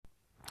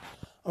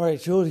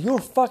Alright, so you're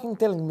fucking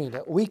telling me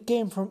that we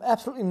came from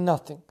absolutely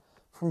nothing,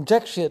 from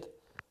jack shit,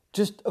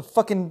 just a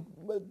fucking,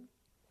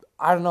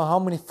 I don't know how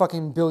many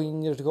fucking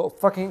billion years ago, a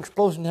fucking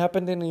explosion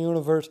happened in the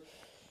universe,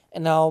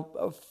 and now,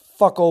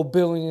 fuck all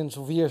billions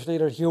of years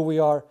later, here we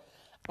are,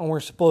 and we're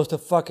supposed to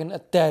fucking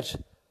attach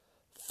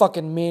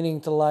fucking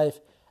meaning to life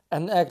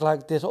and act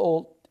like this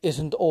all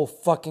isn't all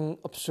fucking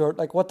absurd.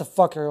 Like, what the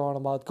fuck are you on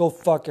about? Go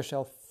fuck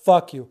yourself.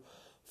 Fuck you.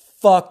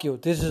 Fuck you.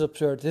 This is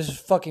absurd. This is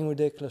fucking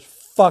ridiculous.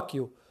 Fuck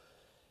you.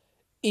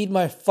 Eat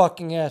my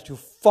fucking ass, you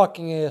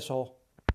fucking asshole.